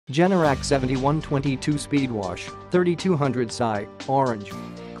Generac 7122 SpeedWash, 3200 psi, orange.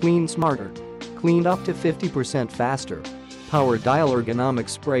 Clean smarter. Cleaned up to 50% faster. Power dial ergonomic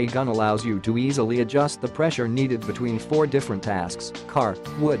spray gun allows you to easily adjust the pressure needed between 4 different tasks: car,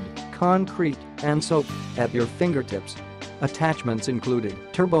 wood, concrete, and soap, at your fingertips. Attachments included: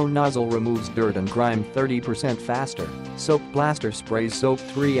 turbo nozzle removes dirt and grime 30% faster, soap blaster sprays soap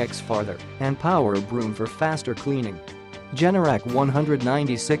 3x farther, and power broom for faster cleaning. Generac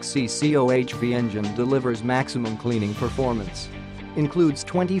 196cc OHV engine delivers maximum cleaning performance. Includes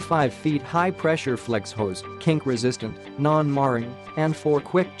 25 feet high-pressure flex hose, kink resistant, non-marring, and 4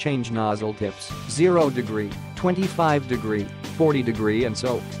 quick change nozzle tips: 0 degree, 25 degree, 40 degree and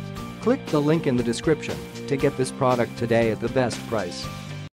so. Click the link in the description to get this product today at the best price.